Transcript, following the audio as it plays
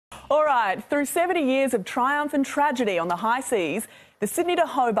All right, through 70 years of triumph and tragedy on the high seas, the Sydney to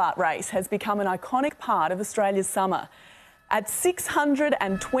Hobart race has become an iconic part of Australia's summer. At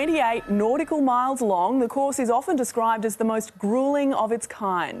 628 nautical miles long, the course is often described as the most gruelling of its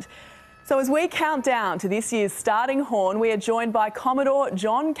kind. So as we count down to this year's starting horn, we are joined by Commodore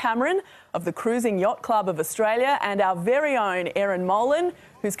John Cameron of the Cruising Yacht Club of Australia and our very own Erin Molan,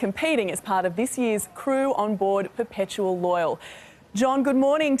 who's competing as part of this year's crew on board Perpetual Loyal. John, good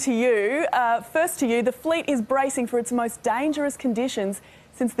morning to you. First to you, the fleet is bracing for its most dangerous conditions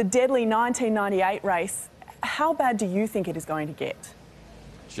since the deadly 1998 race. How bad do you think it is going to get?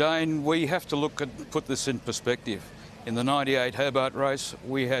 Jane, we have to put this in perspective. In the 98 Hobart race,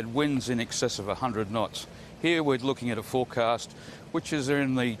 we had winds in excess of 100 knots. Here we're looking at a forecast which is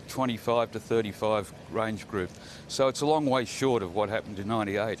in the 25 to 35 range group. So it's a long way short of what happened in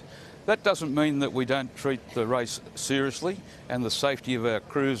 98. That doesn't mean that we don't treat the race seriously and the safety of our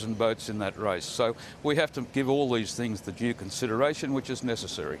crews and boats in that race. So we have to give all these things the due consideration which is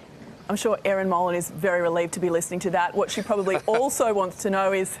necessary. I'm sure Erin Molan is very relieved to be listening to that. What she probably also wants to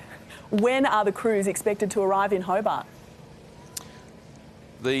know is, when are the crews expected to arrive in Hobart?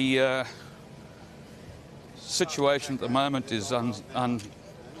 The situation at the moment is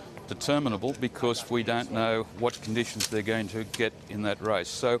undeterminable because we don't know what conditions they're going to get in that race.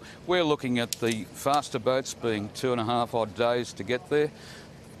 So we're looking at the faster boats being 2.5 odd days to get there.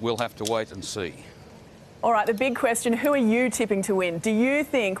 We'll have to wait and see. All right, the big question, who are you tipping to win? Do you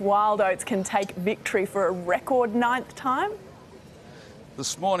think Wild Oats can take victory for a record 9th time?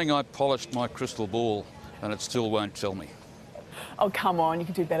 This morning I polished my crystal ball and it still won't tell me. Oh, come on, you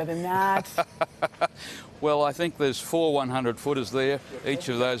can do better than that. Well, I think there's 4 100-footers there. Each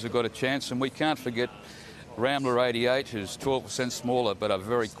of those have got a chance, and we can't forget Rambler 88, who's 12% smaller, but a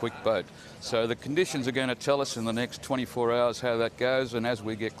very quick boat. So the conditions are going to tell us in the next 24 hours how that goes, and as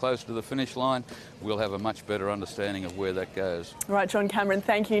we get closer to the finish line, we'll have a much better understanding of where that goes. Right, John Cameron,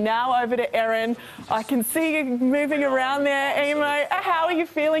 thank you. Now over to Erin. I can see you moving around there, Emo. How are you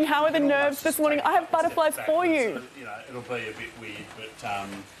feeling? How are the nerves this morning? I have butterflies for you. You know, it'll be a bit weird, but...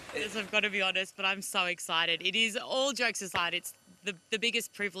 I've got to be honest, but I'm so excited. It is, all jokes aside, it's the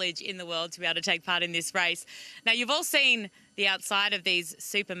biggest privilege in the world to be able to take part in this race. Now, you've all seen the outside of these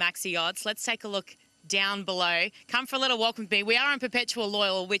super maxi yachts. Let's take a look down below. Come for a little walk with me. We are on Perpetual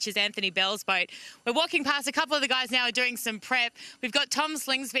Loyal, which is Anthony Bell's boat. We're walking past a couple of the guys now doing some prep. We've got Tom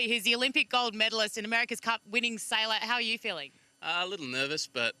Slingsby, who's the Olympic gold medalist and America's Cup winning sailor. How are you feeling? A little nervous,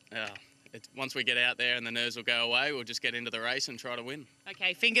 but once we get out there and the nerves will go away, we'll just get into the race and try to win.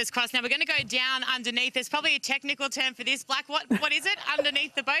 Okay, fingers crossed. Now we're going to go down underneath. There's probably a technical term for this. Black, what is it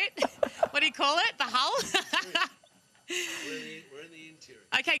underneath the boat? What do you call it? The hull? we're in the interior.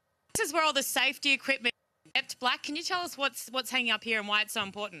 Okay, this is where all the safety equipment is kept. Black, can you tell us what's hanging up here and why it's so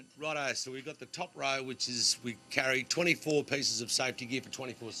important? Righto, so we've got the top row, which is we carry 24 pieces of safety gear for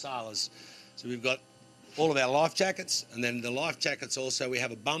 24 sailors. So we've got all of our life jackets, and then the life jackets also, we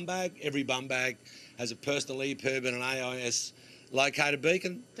have a bum bag. Every bum bag has a personal EPIRB and an AIS locator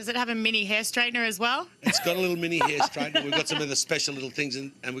beacon. Does it have a mini hair straightener as well? It's got a little mini hair straightener. We've got some of the special little things,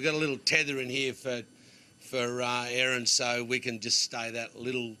 and we've got a little tether in here for Erin, so we can just stay that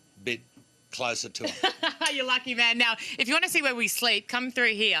little bit closer to her. You're lucky, man. Now, if you want to see where we sleep, come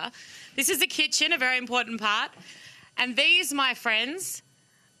through here. This is the kitchen, a very important part. And these, my friends,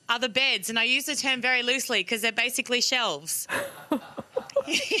 are the beds, and I use the term very loosely because they're basically shelves.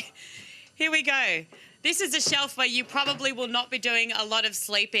 Here we go. This is a shelf where you probably will not be doing a lot of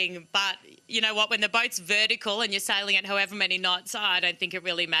sleeping, but you know what, when the boat's vertical and you're sailing at however many knots, I don't think it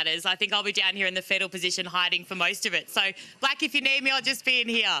really matters. I think I'll be down here in the fetal position hiding for most of it. So, Black, if you need me, I'll just be in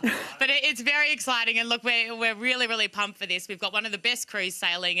here. But it's very exciting, and look, we're really, really pumped for this. We've got one of the best crews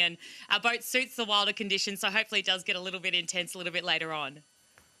sailing, and our boat suits the wilder conditions, so hopefully it does get a little bit intense a little bit later on.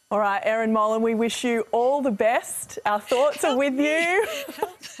 All right, Erin Molan, we wish you all the best. Our thoughts are with you.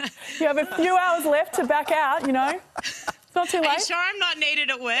 You have a few hours left to back out, you know. It's not too late. Are you sure I'm not needed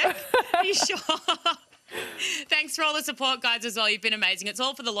at work? Are you sure? Thanks for all the support, guys, as well. You've been amazing. It's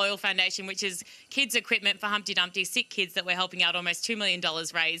all for the Loyal Foundation, which is kids' equipment for Humpty Dumpty, sick kids that we're helping out, almost $2 million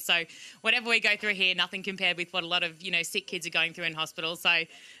raised. So whatever we go through here, nothing compared with what a lot of, sick kids are going through in hospital. So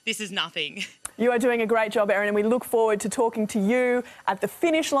this is nothing. You are doing a great job, Erin, and we look forward to talking to you at the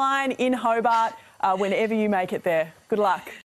finish line in Hobart whenever you make it there. Good luck.